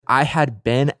I had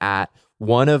been at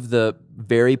one of the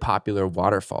very popular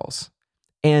waterfalls.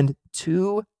 And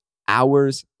 2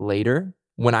 hours later,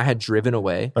 when I had driven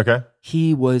away,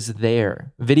 he was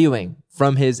there videoing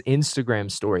from his Instagram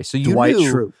story. So you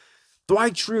knew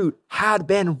Dwight Schrute had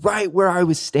been right where I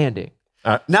was standing.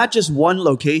 Not just one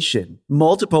location,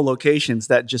 multiple locations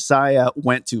that Josiah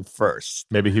went to first.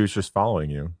 Maybe he was just following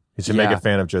you. He's a mega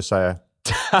fan of Josiah.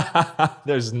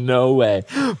 There's no way.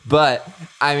 But,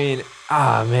 I mean,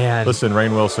 man. Listen,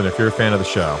 Rainn Wilson, if you're a fan of the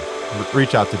show,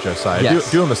 reach out to Josiah.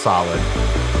 Yes. Do him a solid.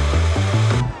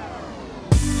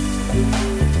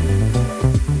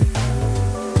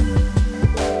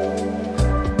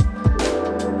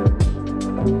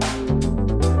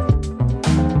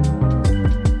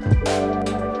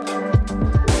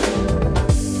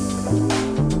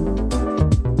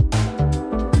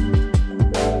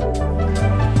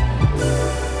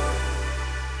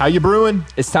 How you brewing?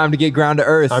 It's time to get ground to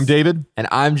earth. I'm David. And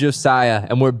I'm Josiah.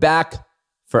 And we're back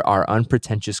for our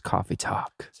unpretentious coffee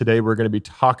talk. Today we're going to be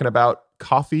talking about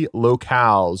coffee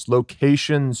locales,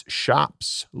 locations,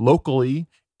 shops, locally,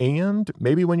 and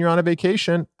maybe when you're on a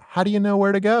vacation, how do you know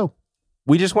where to go?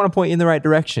 We just want to point you in the right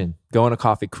direction. Go on a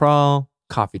coffee crawl,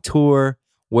 coffee tour.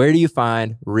 Where do you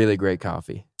find really great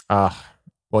coffee?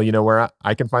 Well, you know where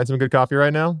I can find some good coffee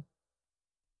right now?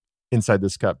 Inside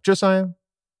this cup. Josiah,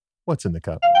 what's in the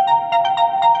cup?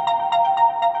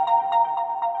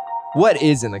 What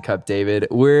is in the cup, David?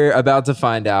 We're about to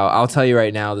find out. I'll tell you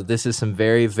right now that this is some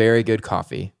very, very good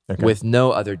coffee with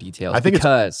no other details. I think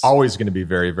it's always going to be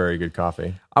very, very good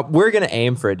coffee. We're going to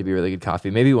aim for it to be really good coffee.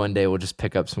 Maybe one day we'll just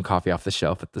pick up some coffee off the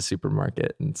shelf at the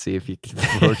supermarket and see if you can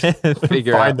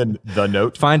figure out. Find the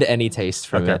note. Find any taste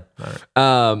from it.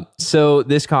 All right. So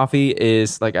this coffee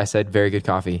is, like I said, very good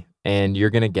coffee. And you're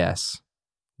going to guess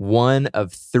one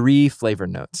of 3 flavor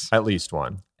notes. At least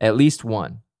one. At least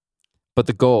one. But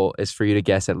the goal is for you to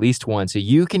guess at least one so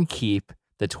you can keep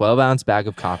the 12-ounce bag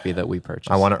of coffee that we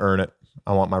purchased. I want to earn it.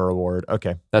 I want my reward.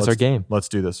 Okay. That's our game. Let's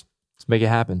do this. Let's make it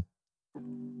happen.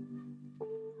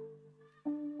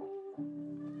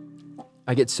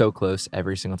 I get so close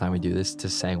every single time we do this to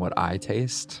saying what I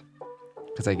taste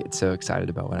because I get so excited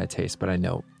about what I taste, but I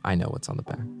know what's on the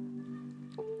bag.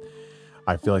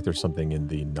 I feel like there's something in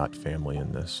the nut family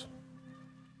in this.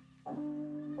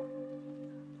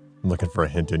 I'm looking for a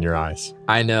hint in your eyes.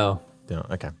 I know. No,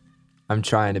 okay. I'm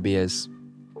trying to be as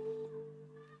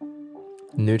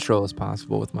neutral as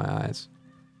possible with my eyes.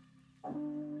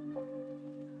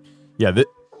 Yeah,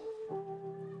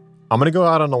 I'm going to go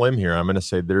out on a limb here. I'm going to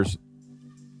say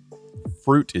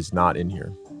fruit is not in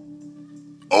here.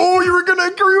 Oh, you were going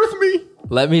to agree with me.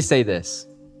 Let me say this.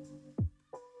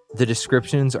 The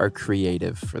descriptions are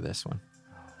creative for this one.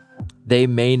 They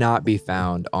may not be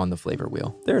found on the flavor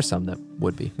wheel. There are some that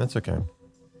would be. That's okay.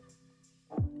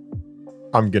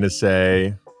 I'm going to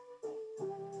say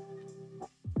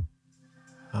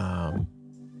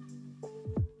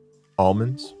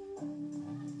almonds.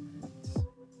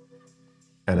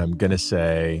 And I'm going to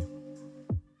say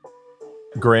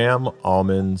graham,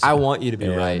 almonds. I want you to be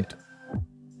right.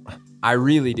 I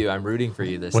really do. I'm rooting for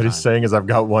you this time. What he's saying is I've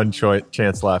got one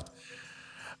chance left.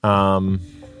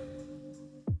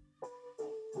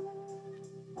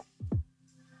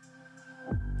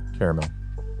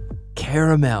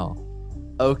 Caramel.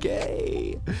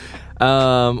 Okay.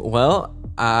 Well,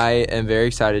 I am very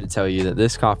excited to tell you that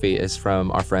this coffee is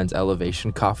from our friends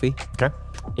Elevation Coffee. Okay.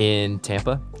 In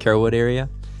Tampa, Carrollwood area.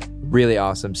 Really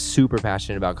awesome. Super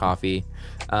passionate about coffee.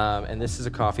 And this is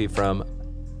a coffee from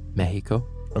Mexico.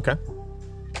 Okay.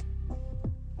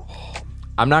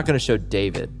 I'm not going to show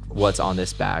David what's on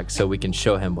this bag so we can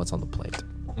show him what's on the plate.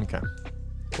 Okay.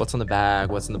 What's on the bag?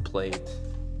 What's in the plate?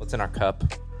 What's in our cup?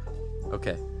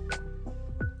 Okay.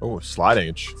 Oh,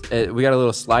 slidage. We got a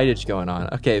little slidage going on.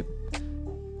 Okay.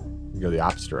 You go the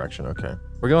opposite direction. Okay.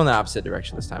 We're going the opposite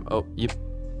direction this time. Oh,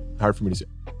 hard for me to say.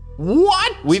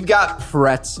 What? We've got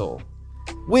pretzel,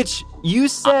 which you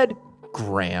said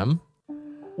graham,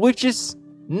 which is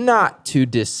not too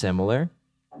dissimilar.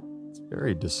 It's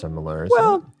very dissimilar.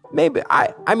 Well, maybe.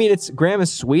 I mean, graham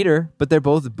is sweeter, but they're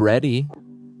both bready.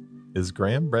 Is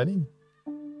graham bready?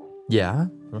 Yeah.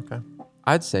 Okay.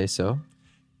 I'd say so.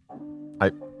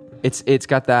 It's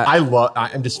got that.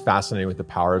 I'm just fascinated with the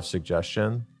power of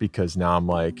suggestion because now I'm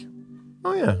like,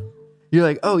 oh yeah. You're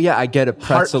like, oh yeah, I get a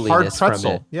pretzeliness hard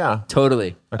pretzel. from it. Yeah.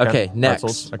 Totally. Okay, next.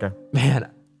 Pretzels. Okay.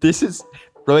 Man,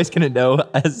 Roy's going to know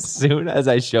as soon as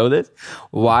I show this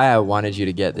why I wanted you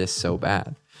to get this so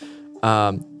bad.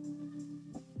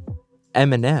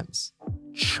 M&M's.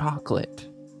 Chocolate.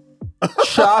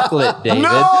 Chocolate, David.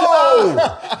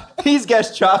 No! He's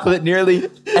guessed chocolate nearly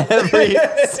every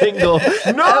single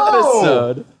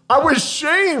episode. I was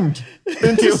shamed.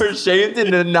 You were shamed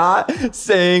into not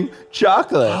saying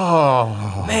chocolate.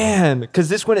 Oh man, because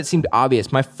this one it seemed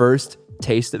obvious. My first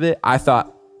taste of it, I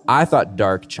thought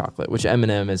dark chocolate, which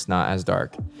M&M is not as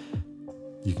dark.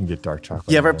 You can get dark chocolate.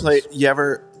 You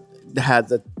ever had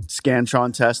the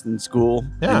Scantron test in school?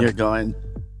 Yeah. And you're going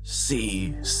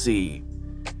C.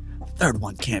 Third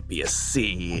one can't be a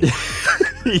C.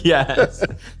 Yes,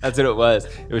 that's what it was.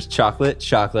 It was chocolate.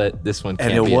 This one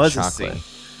can't be a chocolate.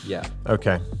 Yeah.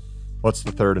 Okay. What's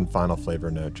the third and final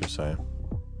flavor note, Josiah?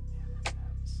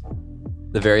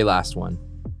 The very last one.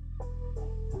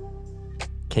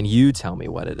 Can you tell me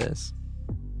what it is?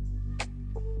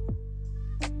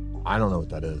 I don't know what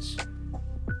that is.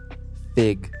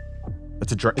 Fig. Is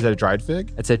that a dried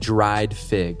fig? It's a dried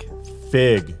fig.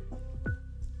 Fig.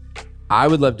 I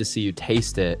would love to see you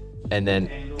taste it, and then...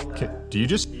 Do you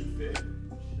just...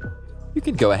 You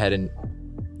can go ahead and...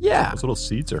 Yeah. Those little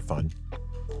seeds are fun.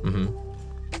 Mm-hmm.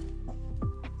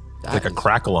 Like a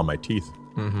crackle on my teeth.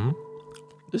 Mm-hmm.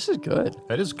 This is good.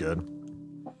 That is good.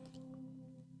 I'm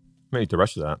gonna eat the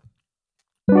rest of that.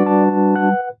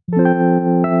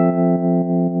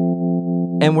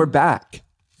 And we're back.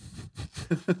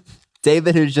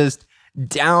 David has just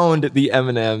downed the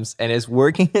M&Ms and is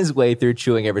working his way through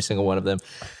chewing every single one of them.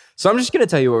 So I'm just going to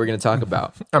tell you what we're going to talk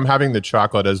about. I'm having the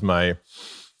chocolate as my...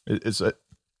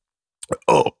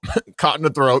 caught in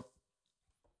the throat.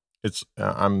 It's...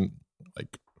 I'm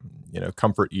like,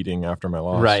 comfort eating after my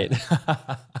loss. Right.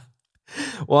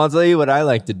 Well, I'll tell you what I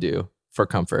like to do for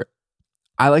comfort.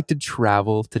 I like to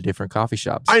travel to different coffee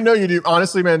shops. I know you do.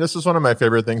 Honestly, man, this is one of my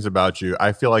favorite things about you.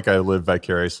 I feel like I live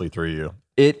vicariously through you.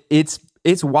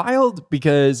 It's wild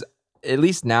because at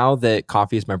least now that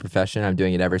coffee is my profession, I'm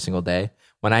doing it every single day.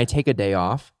 When I take a day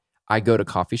off, I go to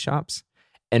coffee shops,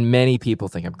 and many people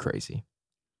think I'm crazy.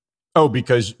 Oh,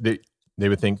 because they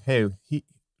would think, hey, do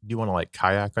you want to like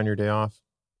kayak on your day off?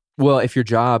 Well, if your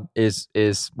job is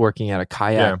working at a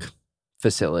kayak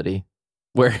facility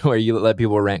where you let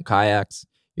people rent kayaks,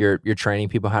 you're training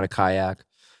people how to kayak,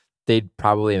 they'd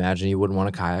probably imagine you wouldn't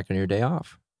want to kayak on your day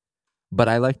off. But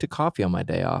I like to coffee on my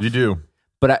day off. You do.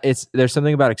 But there's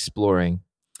something about exploring.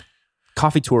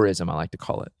 Coffee tourism, I like to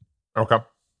call it. Okay.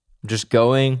 Just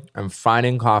going and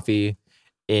finding coffee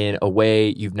in a way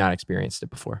you've not experienced it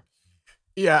before.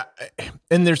 Yeah.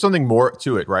 And there's something more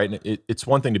to it, right? It's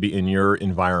one thing to be in your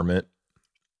environment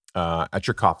at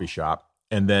your coffee shop.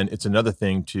 And then it's another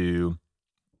thing to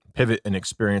pivot and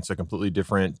experience a completely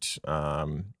different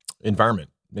environment.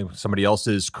 Maybe somebody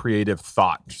else's creative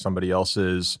thought, somebody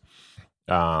else's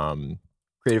creative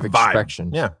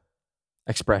vibe.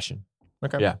 Expression.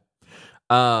 Okay. Yeah.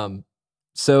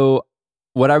 So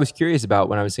what I was curious about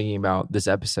when I was thinking about this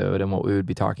episode and what we would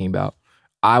be talking about,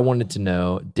 I wanted to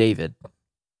know, David,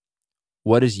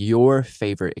 what is your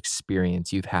favorite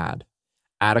experience you've had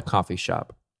at a coffee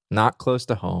shop, not close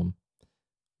to home,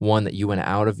 one that you went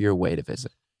out of your way to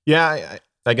visit? Yeah,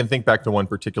 I can think back to one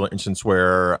particular instance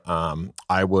where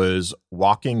I was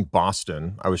walking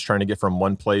Boston. I was trying to get from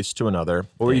one place to another.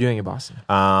 What were you doing in Boston?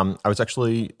 I was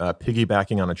actually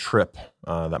piggybacking on a trip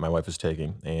that my wife was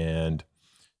taking. And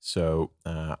so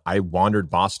I wandered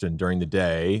Boston during the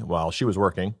day while she was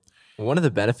working. One of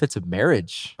the benefits of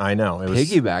marriage. I know. It was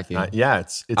piggybacking. Yeah,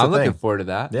 it's I'm looking forward to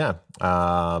that. Yeah.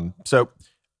 So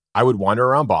I would wander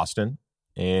around Boston.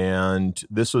 And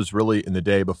this was really in the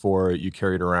day before you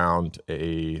carried around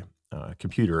a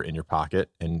computer in your pocket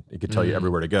and it could tell you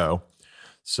everywhere to go.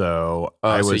 So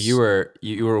so you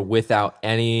were without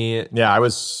any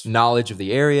knowledge of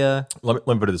the area. Let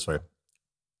me put it this way.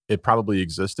 It probably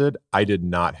existed. I did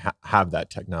not have that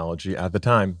technology at the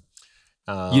time.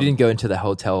 You didn't go into the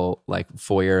hotel like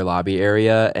foyer lobby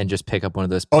area and just pick up one of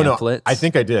those pamphlets? No, I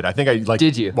think I did. I think I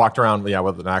Did you? walked around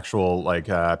with an actual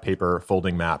paper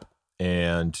folding map.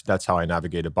 And that's how I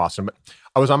navigated Boston. But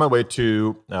I was on my way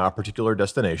to a particular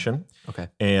destination. Okay.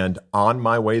 And on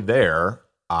my way there,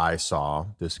 I saw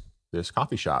this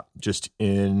coffee shop just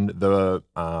in the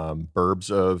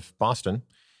burbs of Boston.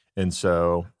 And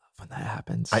so when that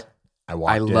happens, I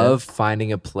walked in. love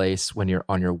finding a place when you're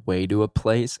on your way to a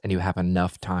place and you have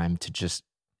enough time to just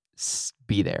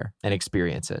be there and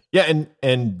experience it. Yeah.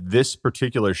 And this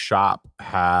particular shop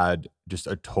had just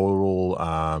a total...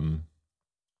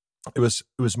 It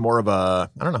was more of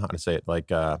a, I don't know how to say it, like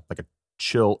a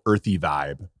chill, earthy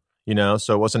vibe,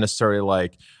 So it wasn't necessarily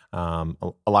like a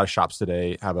lot of shops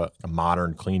today have a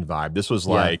modern, clean vibe. This was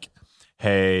like,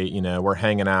 hey, we're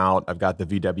hanging out. I've got the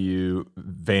VW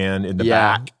van in the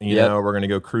back. We're gonna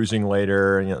go cruising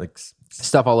later, and like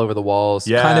stuff all over the walls.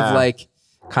 Yeah.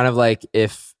 Kind of like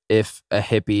if if a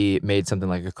hippie made something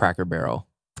like a Cracker Barrel.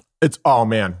 It's, oh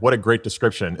man, what a great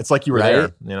description. It's like you were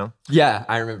there, you know? Yeah,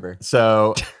 I remember.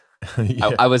 So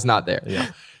yeah. I was not there.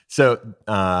 Yeah. So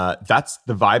that's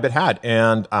the vibe it had.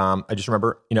 And I just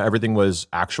remember, you know, everything was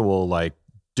actual like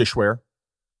dishware.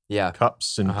 Yeah.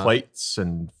 Cups and plates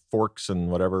and forks and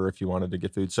whatever if you wanted to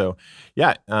get food. So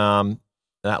yeah,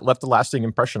 that left a lasting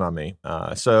impression on me.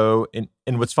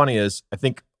 And what's funny is I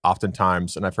think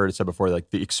oftentimes, and I've heard it said before,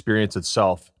 like the experience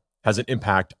itself has an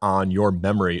impact on your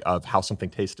memory of how something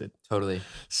tasted. Totally.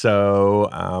 So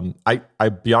I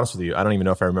be honest with you, I don't even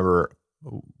know if I remember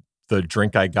the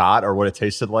drink I got or what it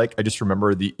tasted like. I just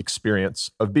remember the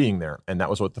experience of being there. And that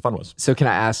was what the fun was. So can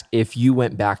I ask, if you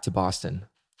went back to Boston,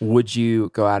 would you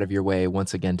go out of your way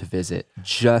once again to visit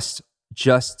just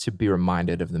to be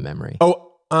reminded of the memory?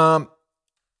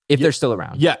 If they're still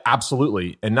around. Yeah,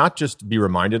 absolutely. And not just be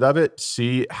reminded of it,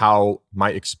 see how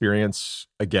my experience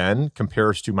again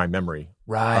compares to my memory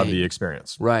of the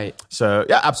experience. Right. So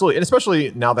yeah, absolutely. And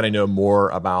especially now that I know more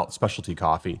about specialty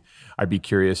coffee, I'd be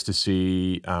curious to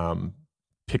see,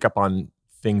 pick up on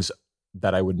things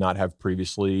that I would not have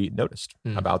previously noticed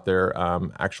about their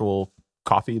actual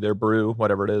coffee, their brew,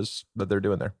 whatever it is that they're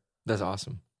doing there. That's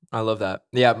awesome. I love that.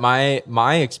 Yeah,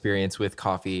 my experience with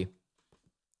coffee,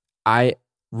 I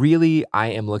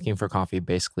am looking for coffee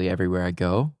basically everywhere I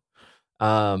go.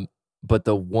 But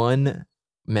the one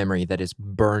memory that is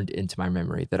burned into my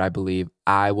memory that I believe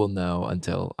I will know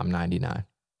until I'm 99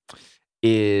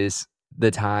 is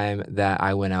the time that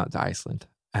I went out to Iceland.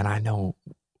 And I know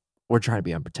we're trying to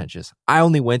be unpretentious. I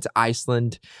only went to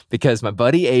Iceland because my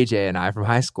buddy AJ and I from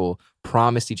high school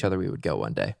promised each other we would go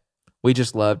one day. We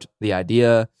just loved the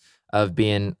idea of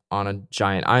being on a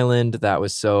giant island that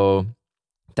was so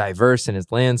diverse in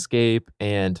its landscape.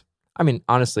 And I mean,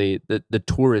 honestly, the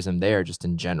tourism there just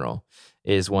in general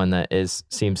is one that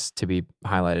seems to be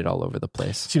highlighted all over the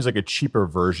place. Seems like a cheaper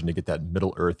version to get that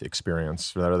Middle Earth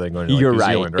experience rather than going to You're New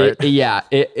right. Zealand, right?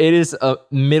 It is a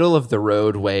middle of the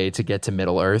road way to get to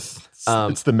Middle Earth.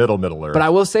 It's the Middle Earth. But I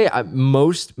will say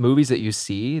most movies that you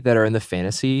see that are in the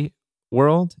fantasy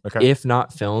world, if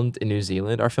not filmed in New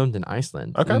Zealand, are filmed in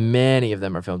Iceland. Okay. Many of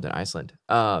them are filmed in Iceland.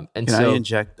 Can I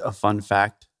inject a fun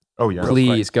fact? Oh, yeah.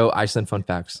 Please go Iceland fun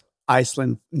facts.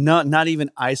 Iceland, not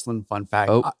even Iceland fun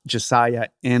fact. Josiah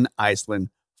in Iceland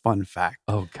fun fact.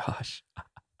 Oh, gosh.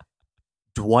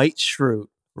 Dwight Schrute,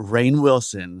 Rainn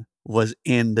Wilson was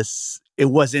in this. It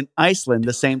was in Iceland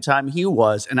the same time he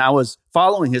was, and I was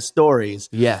following his stories.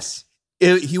 Yes.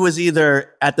 He was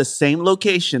either at the same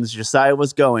locations Josiah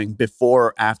was going before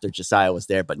or after Josiah was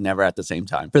there, but never at the same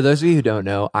time. For those of you who don't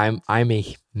know, I'm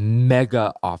a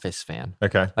mega Office fan.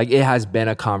 Okay. Like it has been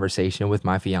a conversation with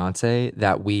my fiance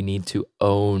that we need to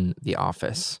own The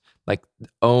Office. Like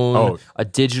own a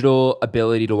digital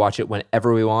ability to watch it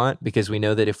whenever we want, because we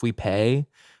know that if we pay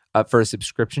for a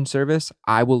subscription service,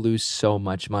 I will lose so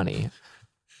much money.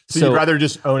 So you'd rather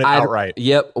just own it outright?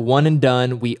 Yep, one and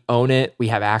done. We own it. We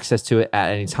have access to it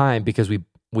at any time because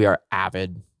we are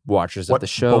avid watchers of the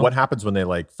show. But what happens when they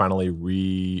like finally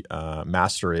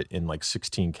master it in like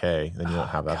 16K? Then you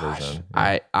won't have that version.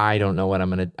 Yeah. I don't know what I'm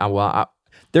gonna.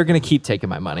 They're gonna keep taking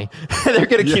my money. They're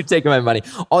gonna keep taking my money.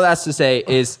 All that's to say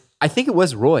is, I think it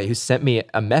was Roy who sent me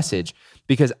a message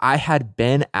because I had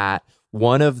been at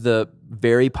one of the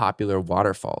very popular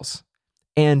waterfalls,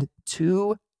 and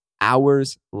 2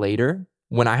 hours later,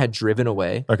 when I had driven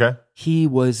away, he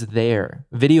was there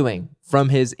videoing from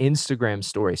his Instagram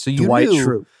story. So you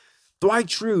knew Dwight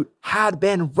Schrute had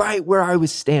been right where I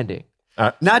was standing.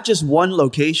 Not just one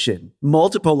location,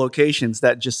 multiple locations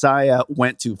that Josiah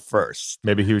went to first.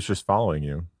 Maybe he was just following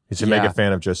you. He's a mega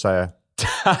fan of Josiah.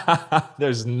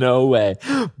 There's no way.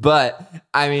 But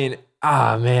I mean,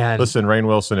 man. Listen, Rainn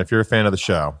Wilson, if you're a fan of the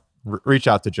show, reach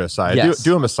out to Josiah. Yes.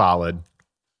 Do him a solid.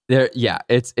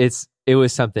 It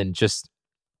was something just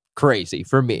crazy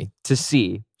for me to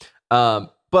see.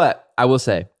 But I will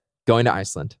say, going to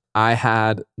Iceland, I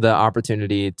had the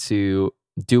opportunity to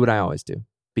do what I always do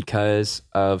because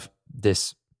of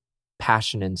this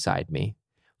passion inside me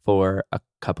for a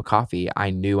cup of coffee. I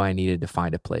knew I needed to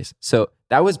find a place. So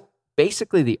that was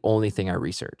basically the only thing I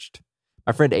researched.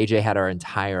 My friend AJ had our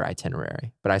entire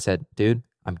itinerary, but I said, dude,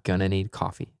 I'm gonna need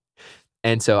coffee.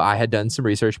 And so I had done some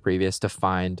research previous to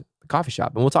find a coffee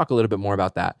shop. And we'll talk a little bit more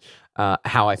about that,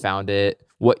 how I found it,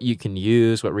 what you can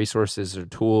use, what resources or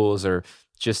tools or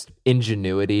just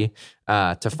ingenuity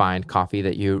to find coffee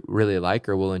that you really like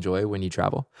or will enjoy when you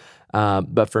travel.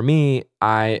 But for me,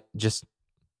 I just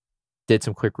did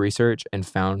some quick research and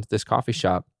found this coffee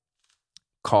shop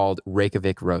called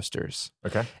Reykjavik Roasters.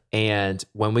 Okay. And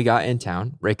when we got in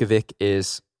town, Reykjavik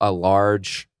is a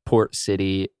large port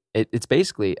city it's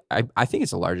basically, I think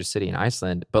it's the largest city in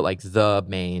Iceland, but like the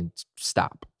main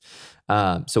stop.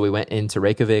 So we went into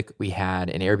Reykjavik. We had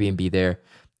an Airbnb there,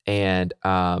 and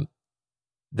I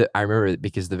remember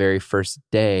because the very first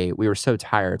day we were so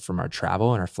tired from our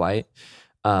travel and our flight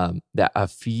that a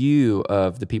few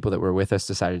of the people that were with us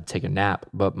decided to take a nap.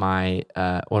 But one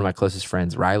of my closest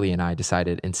friends, Riley, and I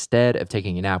decided instead of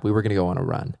taking a nap, we were going to go on a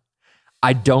run.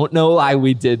 I don't know why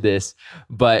we did this,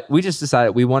 but we just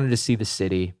decided we wanted to see the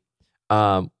city.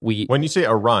 When you say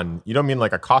a run, you don't mean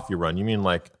like a coffee run. You mean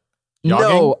like jogging?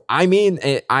 No, I mean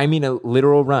a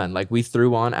literal run. Like we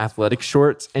threw on athletic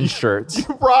shorts and shirts.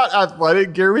 You brought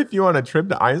athletic gear with you on a trip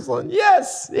to Iceland?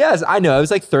 Yes. I know it was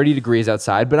like 30 degrees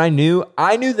outside, but I knew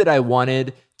that I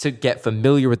wanted to get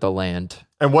familiar with the land.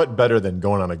 And what better than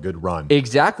going on a good run?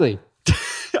 Exactly.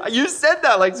 You said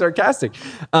that like sarcastic.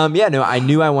 I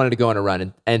knew I wanted to go on a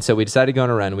run, and so we decided to go on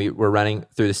a run. We were running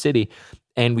through the city,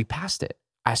 and we passed it.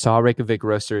 I saw Reykjavik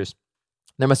Roasters.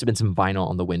 There must have been some vinyl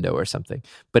on the window or something,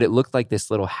 but it looked like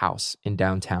this little house in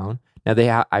downtown.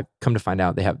 Now I've come to find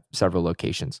out they have several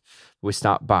locations. We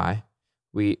stopped by.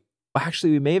 We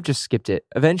may have just skipped it.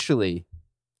 Eventually,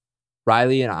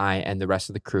 Riley and I and the rest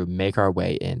of the crew make our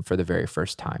way in for the very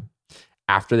first time.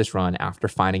 After this run, after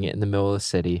finding it in the middle of the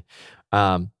city,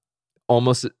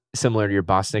 almost similar to your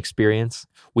Boston experience,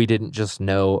 we didn't just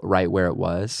know right where it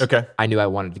was. Okay. I knew I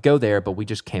wanted to go there, but we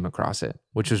just came across it,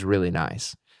 which was really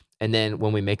nice. And then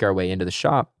when we make our way into the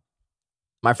shop,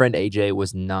 my friend AJ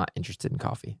was not interested in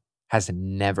coffee, has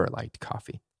never liked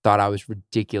coffee, thought I was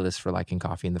ridiculous for liking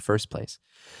coffee in the first place.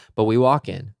 But we walk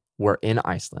in, we're in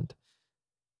Iceland.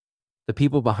 The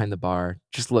people behind the bar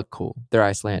just look cool. They're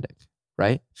Icelandic,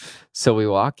 right? So we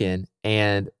walk in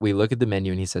and we look at the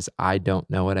menu and he says, I don't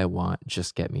know what I want.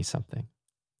 Just get me something.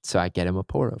 So I get him a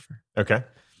pour over. Okay.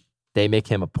 They make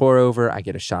him a pour over. I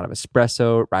get a shot of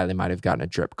espresso. Riley might have gotten a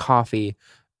drip coffee.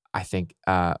 I think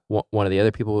one of the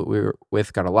other people we were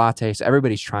with got a latte. So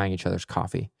everybody's trying each other's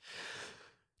coffee.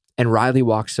 And Riley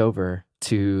walks over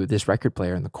to this record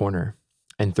player in the corner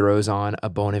and throws on a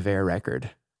Bon Iver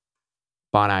record.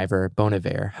 Bon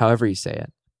Iver, however you say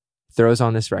it. Throws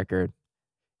on this record.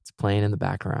 It's playing in the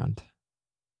background.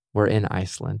 We're in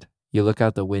Iceland. You look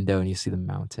out the window and you see the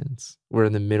mountains. We're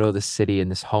in the middle of the city in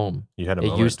this home. You had a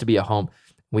moment. It used to be a home.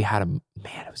 We had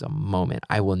it was a moment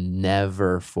I will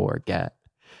never forget.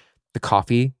 The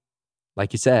coffee,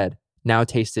 like you said, now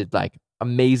tasted like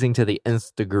amazing to the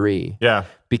nth degree. Yeah.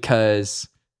 Because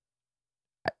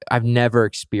I've never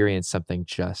experienced something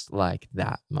just like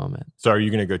that moment. So are you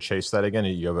going to go chase that again? Or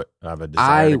you have a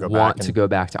desire to go back? I want to go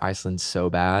back to Iceland so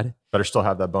bad. Better still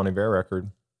have that Bon Iver record.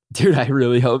 Dude, I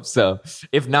really hope so.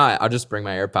 If not, I'll just bring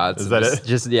my AirPods. Is that it?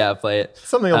 Just play it.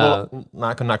 Something a little,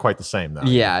 not quite the same though.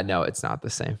 Yeah, no, it's not the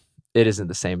same. It isn't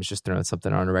the same. It's just throwing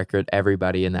something on a record.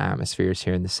 Everybody in the atmosphere is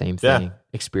hearing the same thing,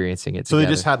 experiencing it together. So they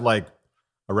just had like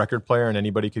a record player and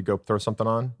anybody could go throw something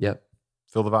on? Yep.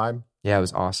 Feel the vibe? Yeah, it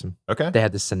was awesome. Okay. They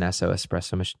had the Seneso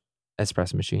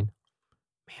espresso machine.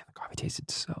 Man, the coffee tasted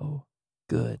so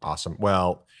good. Awesome.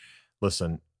 Well,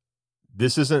 listen,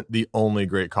 this isn't the only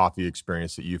great coffee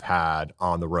experience that you've had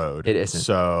on the road. It isn't.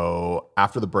 So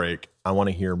after the break, I want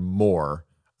to hear more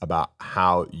about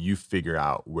how you figure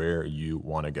out where you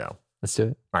want to go. Let's do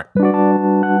it.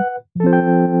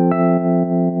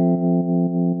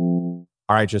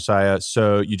 All right, Josiah.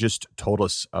 So you just told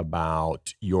us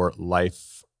about your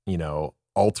life,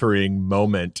 altering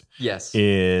moment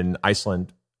in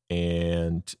Iceland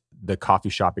and the coffee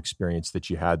shop experience that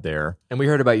you had there. And we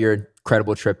heard about your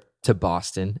incredible trip to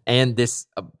Boston and this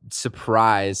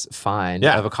surprise find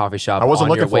of a coffee shop I wasn't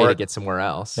on your looking way for to it. get somewhere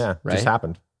else. Yeah, right? just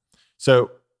happened.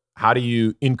 So how do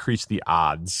you increase the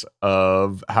odds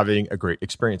of having a great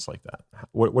experience like that?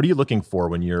 What are you looking for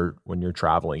when you're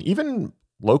traveling, even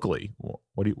locally?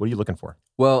 What are you looking for?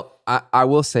 Well, I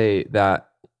will say that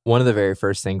one of the very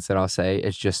first things that I'll say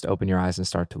is just open your eyes and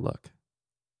start to look.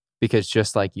 Because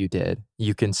just like you did,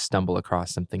 you can stumble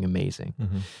across something amazing.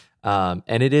 Mm-hmm.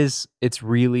 And it's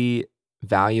really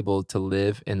valuable to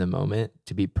live in the moment,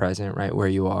 to be present right where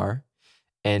you are,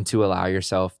 and to allow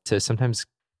yourself to sometimes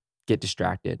get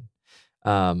distracted.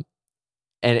 And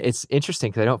it's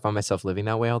interesting because I don't find myself living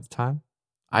that way all the time.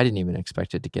 I didn't even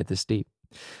expect it to get this deep.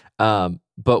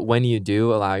 But when you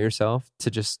do allow yourself to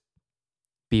just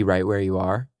be right where you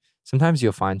are, sometimes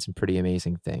you'll find some pretty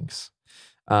amazing things.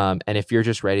 And if you're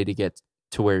just ready to get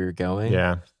to where you're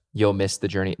going, you'll miss the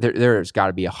journey. There's got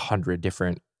to be 100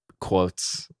 different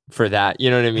quotes for that. You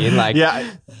know what I mean? Like,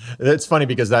 yeah, it's funny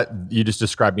because that you just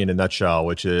described me in a nutshell,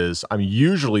 which is I'm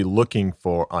usually looking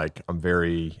for I'm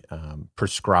very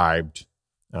prescribed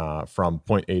from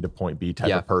point A to point B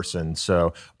type of person.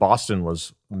 So Boston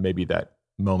was maybe that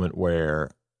moment where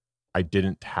I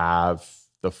didn't have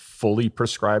the fully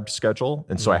prescribed schedule.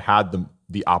 And so I had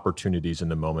the opportunities and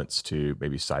the moments to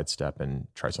maybe sidestep and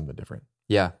try something different.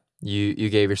 Yeah. You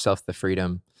gave yourself the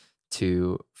freedom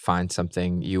to find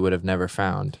something you would have never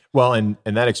found. Well, and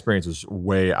that experience was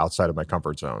way outside of my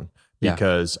comfort zone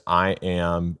because I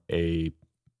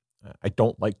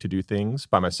don't like to do things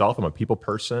by myself. I'm a people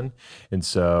person. And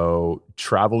so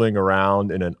traveling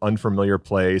around in an unfamiliar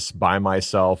place by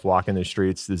myself, walking the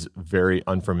streets is very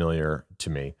unfamiliar to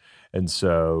me. And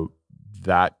so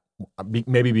that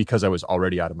maybe because I was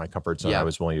already out of my comfort zone, I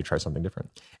was willing to try something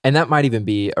different. And that might even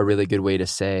be a really good way to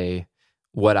say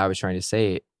what I was trying to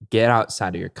say. Get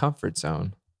outside of your comfort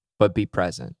zone, but be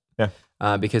present.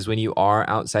 Yeah. Because when you are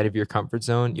outside of your comfort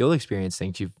zone, you'll experience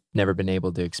things you've never been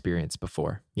able to experience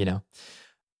before. You know,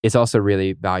 it's also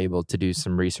really valuable to do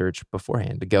some research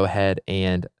beforehand, to go ahead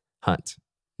and hunt.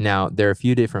 Now, there are a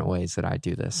few different ways that I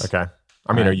do this. Okay.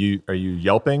 I mean, are you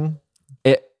Yelping?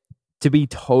 To be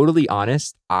totally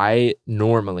honest, I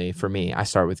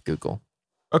start with Google.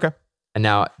 Okay. And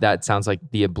now that sounds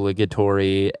like the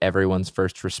obligatory everyone's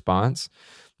first response,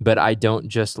 but I don't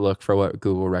just look for what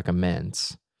Google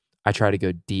recommends. I try to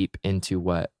go deep into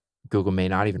what Google may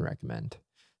not even recommend.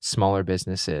 Smaller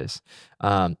businesses.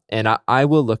 And I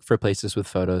will look for places with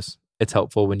photos. It's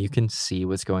helpful when you can see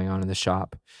what's going on in the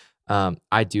shop.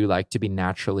 I do like to be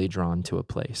naturally drawn to a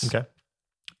place. Okay.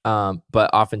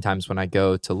 But oftentimes when I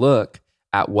go to look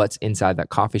at what's inside that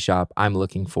coffee shop, I'm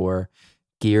looking for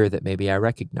gear that maybe I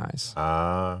recognize.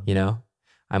 You know,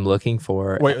 I'm looking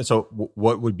for... Wait, so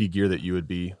what would be gear that you would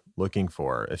be looking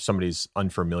for if somebody's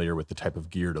unfamiliar with the type of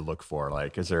gear to look for?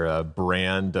 Like, is there a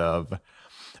brand of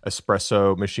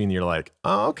espresso machine you're like,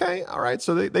 oh, okay, all right,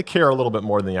 so they care a little bit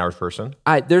more than the average person?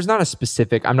 There's not a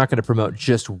specific... I'm not going to promote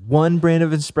just one brand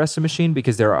of espresso machine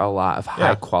because there are a lot of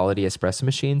high quality espresso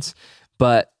machines.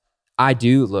 But I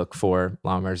do look for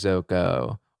La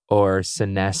Marzocco or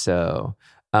Synesso.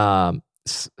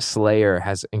 Slayer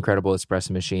has incredible espresso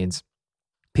machines.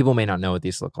 People may not know what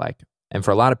these look like. And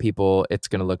for a lot of people, it's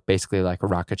going to look basically like a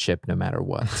rocket ship no matter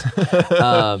what.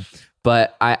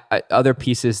 But other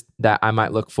pieces that I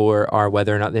might look for are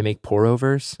whether or not they make pour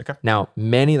overs. Okay. Now,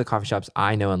 many of the coffee shops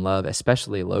I know and love,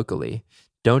 especially locally,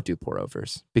 don't do pour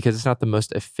overs because it's not the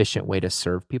most efficient way to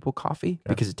serve people coffee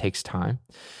because it takes time.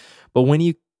 But when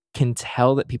you can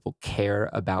tell that people care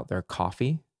about their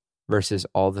coffee versus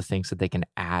all the things that they can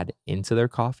add into their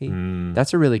coffee,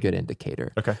 that's a really good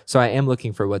indicator. Okay. So I am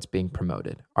looking for what's being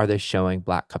promoted. Are they showing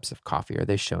black cups of coffee? Are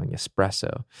they showing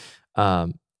espresso?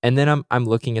 And then I'm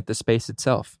looking at the space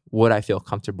itself. Would I feel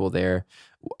comfortable there?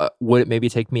 Would it maybe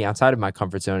take me outside of my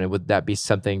comfort zone? And would that be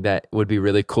something that would be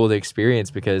really cool to experience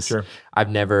because I've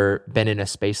never been in a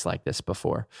space like this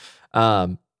before?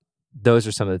 Those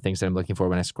are some of the things that I'm looking for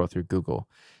when I scroll through Google.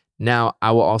 Now,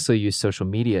 I will also use social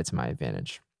media to my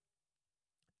advantage.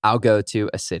 I'll go to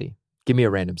a city. Give me a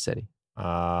random city.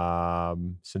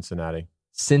 Cincinnati.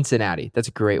 Cincinnati. That's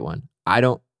a great one.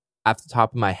 Off the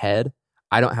top of my head,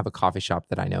 I don't have a coffee shop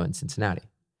that I know in Cincinnati.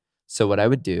 So what I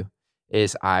would do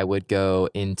is I would go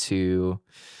into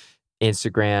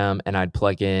Instagram and I'd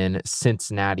plug in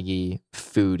Cincinnati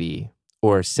foodie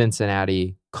or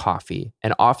Cincinnati coffee.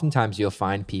 And oftentimes you'll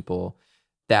find people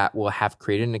that will have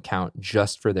created an account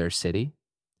just for their city.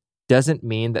 Doesn't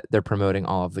mean that they're promoting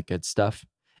all of the good stuff.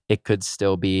 It could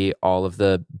still be all of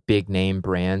the big name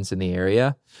brands in the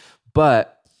area,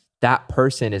 but that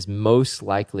person is most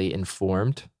likely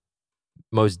informed,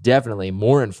 most definitely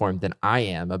more informed than I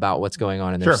am about what's going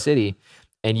on in their city.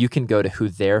 And you can go to who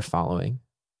they're following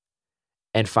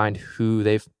and find who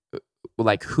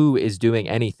is doing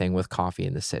anything with coffee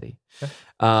in the city. Okay.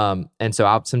 And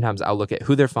so sometimes I'll look at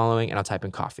who they're following and I'll type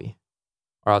in coffee,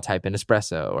 or I'll type in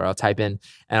espresso, or and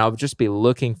I'll just be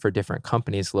looking for different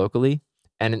companies locally.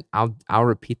 And I'll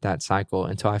repeat that cycle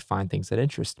until I find things that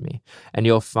interest me. And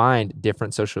you'll find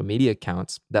different social media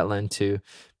accounts that lend to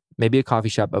maybe a coffee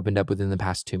shop opened up within the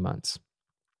past 2 months.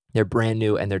 They're brand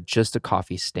new and they're just a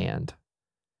coffee stand.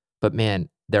 But man,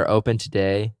 they're open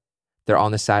today. They're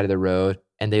on the side of the road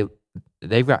and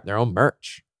they've got their own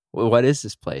merch. What is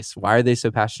this place? Why are they so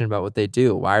passionate about what they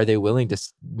do? Why are they willing to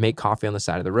make coffee on the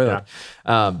side of the road?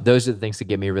 Yeah. Those are the things that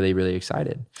get me really, really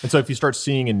excited. And so if you start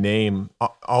seeing a name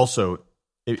also,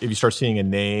 if you start seeing a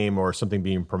name or something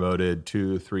being promoted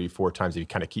 2, 3, 4 times, if you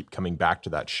kind of keep coming back to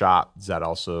that shop, does that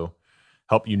also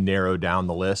help you narrow down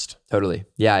the list? Totally.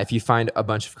 Yeah. If you find a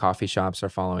bunch of coffee shops are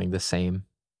following the same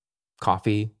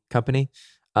coffee company,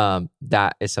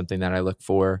 that is something that I look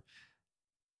for.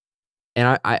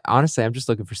 And I honestly, I'm just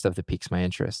looking for stuff that piques my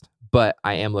interest. But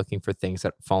I am looking for things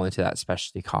that fall into that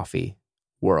specialty coffee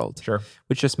world. Sure.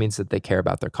 Which just means that they care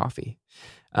about their coffee.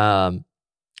 I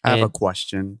have a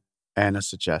question and a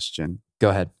suggestion. Go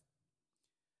ahead.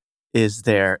 Is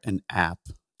there an app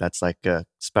that's like a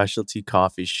specialty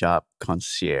coffee shop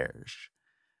concierge?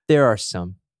 There are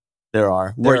some. There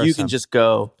are. Where you can just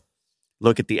go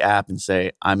look at the app and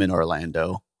say, I'm in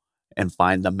Orlando, and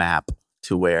find the map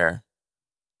to where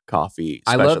coffee.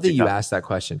 I love that you asked that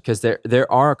question, because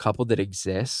there are a couple that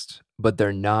exist, but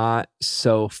they're not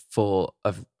so full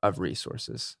of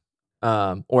resources.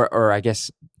 Or I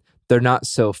guess they're not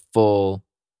so full.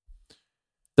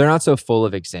 They're not so full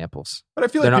of examples. But I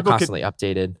feel they're like not constantly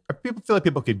updated. People feel like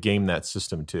people could game that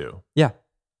system too. Yeah.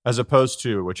 As opposed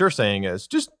to what you're saying is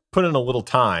just put in a little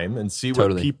time and see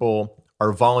what people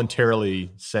are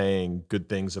voluntarily saying good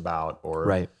things about. Or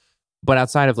right. But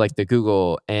outside of like the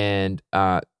Google and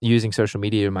using social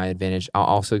media to my advantage, I'll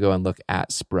also go and look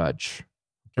at Sprudge,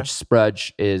 which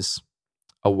Sprudge is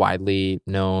a widely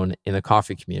known in the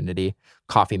coffee community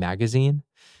coffee magazine.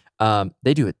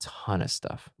 They do a ton of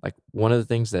stuff. Like one of the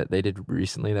things that they did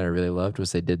recently that I really loved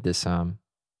was they did this. It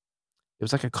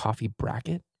was like a coffee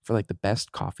bracket for like the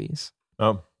best coffees.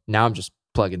 Oh, now I'm just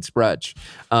plugging Sprudge.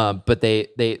 But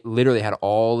they literally had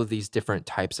all of these different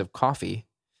types of coffee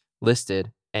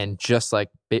listed, and just like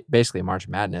basically March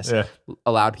Madness,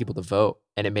 allowed people to vote,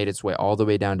 and it made its way all the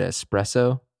way down to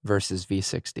espresso versus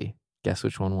V60. Guess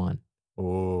which one won?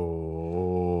 Oh,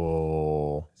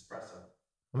 espresso.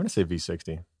 I'm going to say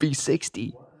V60.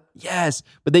 V60. Yes.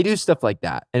 But they do stuff like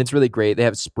that. And it's really great. They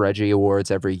have Sprudgy Awards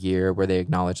every year where they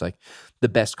acknowledge like the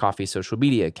best coffee social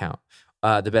media account,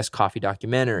 the best coffee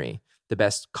documentary, the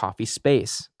best coffee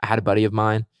space. I had a buddy of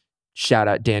mine, shout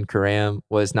out Dan Karam,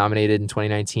 was nominated in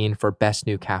 2019 for best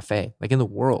new cafe, like in the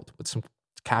world, with some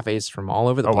cafes from all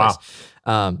over the place.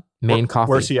 Wow. Maine Coffee.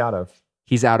 Where's he out of?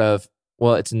 He's out of,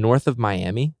 well, it's north of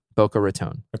Miami, Boca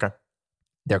Raton. Okay.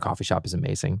 Their coffee shop is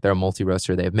amazing. They're a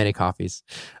multi-roaster. They have many coffees.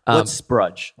 What's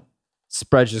Sprudge?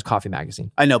 Sprudge is coffee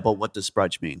magazine. I know, but what does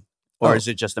Sprudge mean? Or is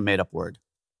it just a made-up word?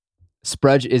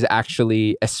 Sprudge is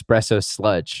actually espresso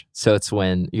sludge. So it's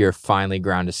when your finely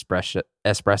ground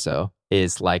espresso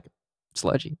is like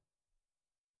sludgy.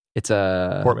 It's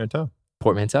a portmanteau.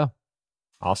 Is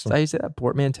Awesome. that how you say that?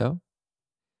 Portmanteau?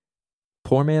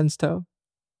 Poor man's toe?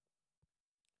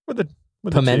 With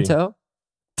Pimento?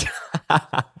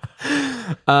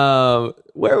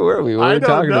 Where were we? We were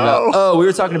talking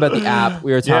about the app.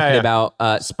 We were talking about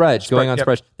Sprudge. Going on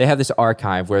Sprudge, they have this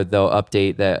archive where they'll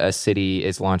update that a city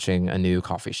is launching a new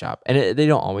coffee shop, and they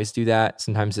don't always do that.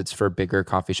 Sometimes it's for bigger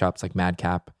coffee shops like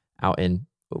Madcap out in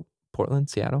Portland,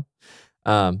 Seattle,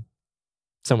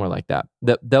 somewhere like that.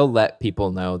 They'll let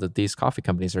people know that these coffee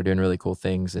companies are doing really cool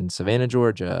things in Savannah,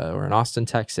 Georgia, or in Austin,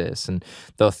 Texas, and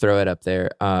they'll throw it up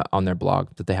there on their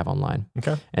blog that they have online.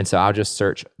 Okay. And so I'll just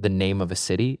search the name of a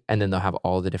city, and then they'll have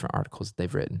all the different articles that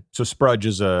they've written. So Sprudge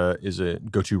is a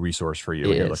go-to resource for you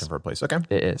when you're looking for a place. Okay.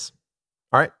 It is.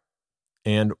 All right.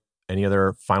 And any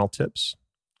other final tips?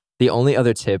 The only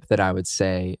other tip that I would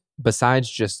say, besides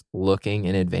just looking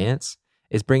in advance,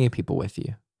 is bringing people with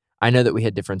you. I know that we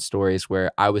had different stories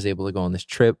where I was able to go on this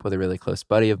trip with a really close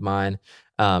buddy of mine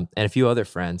and a few other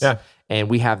friends. Yeah. And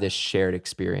we have this shared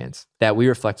experience that we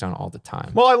reflect on all the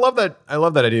time. Well, I love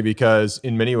that idea, because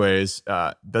in many ways,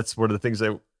 that's one of the things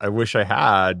I wish I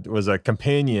had was a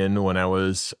companion when I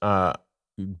was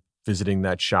visiting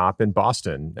that shop in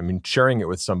Boston. I mean, sharing it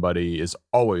with somebody is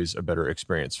always a better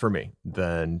experience for me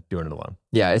than doing it alone.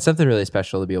 Yeah, it's something really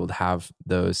special to be able to have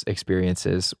those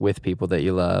experiences with people that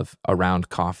you love around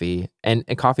coffee. And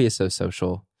coffee is so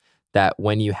social that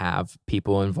when you have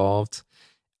people involved,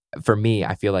 for me,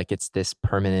 I feel like it's this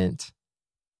permanent,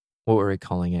 what were we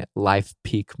calling it? Life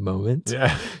peak moment.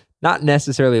 Yeah. Not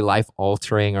necessarily life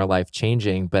altering or life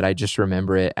changing, but I just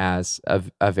remember it as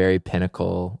a very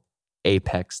pinnacle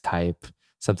apex type,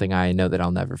 something I know that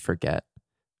I'll never forget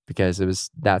because it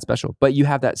was that special. But you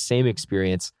have that same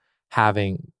experience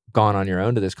having gone on your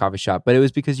own to this coffee shop, but it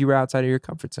was because you were outside of your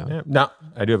comfort zone. Yeah. Now,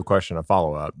 I do have a question, a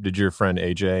follow-up. Did your friend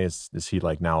AJ, is he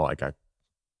like now like a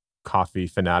coffee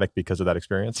fanatic because of that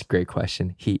experience? It's a great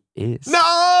question. He is.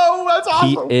 No, that's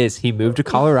awesome. He is. He moved to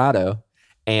Colorado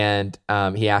and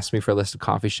he asked me for a list of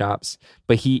coffee shops,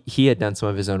 but he had done some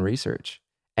of his own research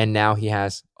and now he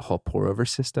has a whole pour over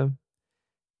system.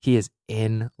 He is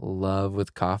in love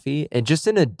with coffee and just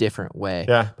in a different way.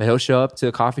 Yeah. But he'll show up to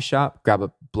a coffee shop, grab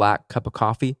a black cup of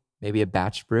coffee, maybe a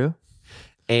batch brew.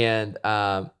 And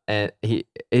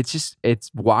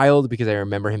it's wild because I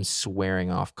remember him swearing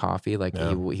off coffee, like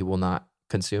he will not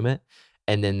consume it.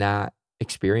 And then that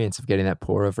experience of getting that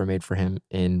pour over made for him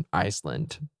in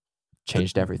Iceland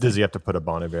changed everything. Does he have to put a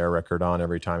Bon Iver record on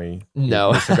every time he?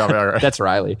 No, that's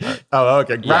Riley. Oh,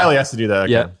 okay. Yeah. Riley has to do that.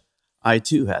 Okay. Yeah. I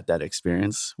too had that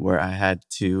experience where I had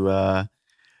to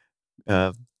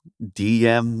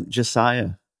DM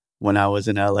Josiah when I was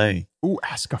in LA. Ooh,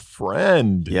 ask a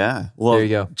friend. Yeah. Well, there you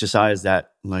go. Josiah's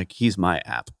that, like, he's my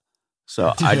app.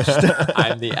 So I just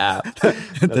I'm the app.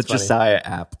 The Josiah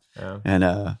app. Yeah.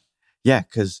 And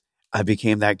because I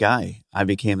became that guy. I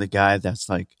became the guy that's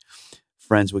like,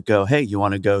 friends would go, hey, you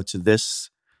want to go to this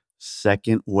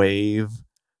second wave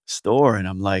store? And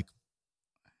I'm like,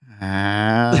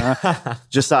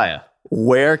 Josiah,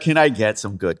 where can I get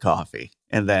some good coffee?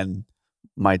 And then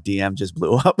my DM just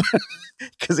blew up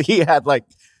because he had like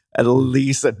at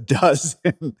least a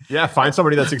dozen. Yeah, find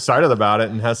somebody that's excited about it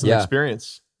and has some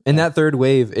experience. And that third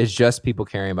wave is just people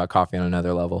caring about coffee on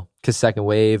another level, because second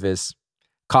wave is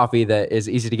coffee that is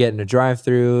easy to get in a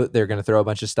drive-through. They're going to throw a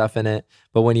bunch of stuff in it.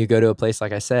 But when you go to a place,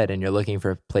 like I said, and you're looking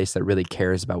for a place that really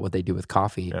cares about what they do with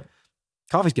coffee,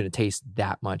 coffee's going to taste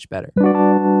that much better.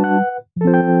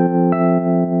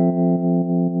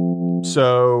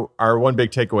 So our one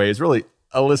big takeaway is really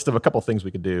a list of a couple things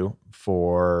we could do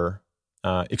for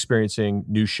experiencing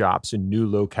new shops and new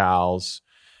locales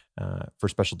for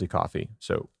specialty coffee.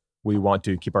 So we want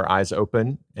to keep our eyes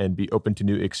open and be open to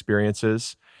new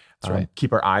experiences. That's right.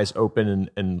 Keep our eyes open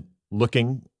and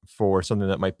looking for something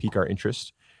that might pique our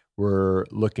interest. We're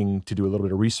looking to do a little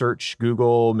bit of research,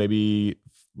 Google, maybe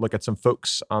look at some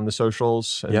folks on the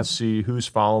socials and see who's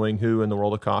following who in the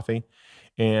world of coffee,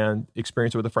 and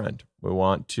experience it with a friend. We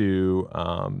want to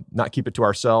not keep it to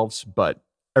ourselves, but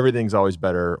everything's always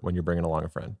better when you're bringing along a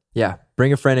friend. Yeah.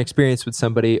 Bring a friend, experience with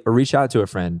somebody, or reach out to a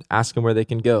friend, ask them where they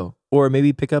can go, or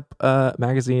maybe pick up a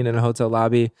magazine in a hotel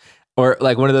lobby, or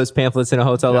like one of those pamphlets in a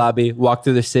hotel lobby, walk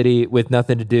through the city with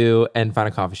nothing to do and find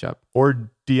a coffee shop. Or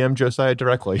DM Josiah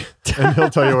directly and he'll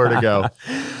tell you where to go.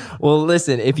 Well,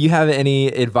 listen, if you have any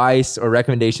advice or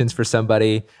recommendations for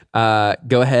somebody,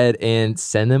 go ahead and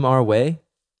send them our way.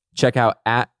 Check out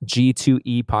at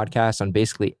G2E Podcast on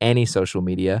basically any social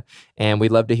media. And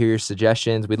we'd love to hear your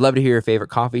suggestions. We'd love to hear your favorite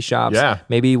coffee shops. Yeah.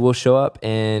 Maybe we'll show up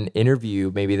and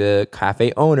interview maybe the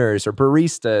cafe owners or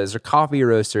baristas or coffee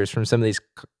roasters from some of these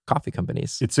coffee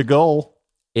companies. It's a goal.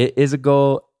 It is a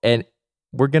goal, and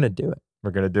we're going to do it.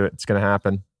 We're going to do it. It's going to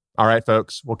happen. All right,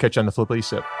 folks. We'll catch you on the Flippity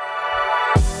Sip.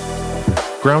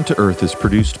 Ground to Earth is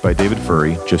produced by David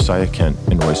Furry, Josiah Kent,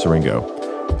 and Roy Siringo.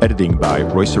 Editing by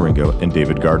Roy Siringo and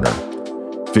David Gardner.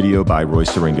 Video by Roy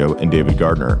Siringo and David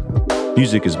Gardner.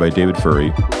 Music is by David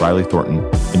Furry, Riley Thornton,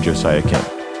 and Josiah Kent.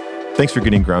 Thanks for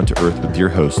getting Ground to Earth with your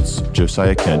hosts,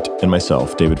 Josiah Kent and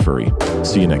myself, David Furry.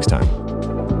 See you next time.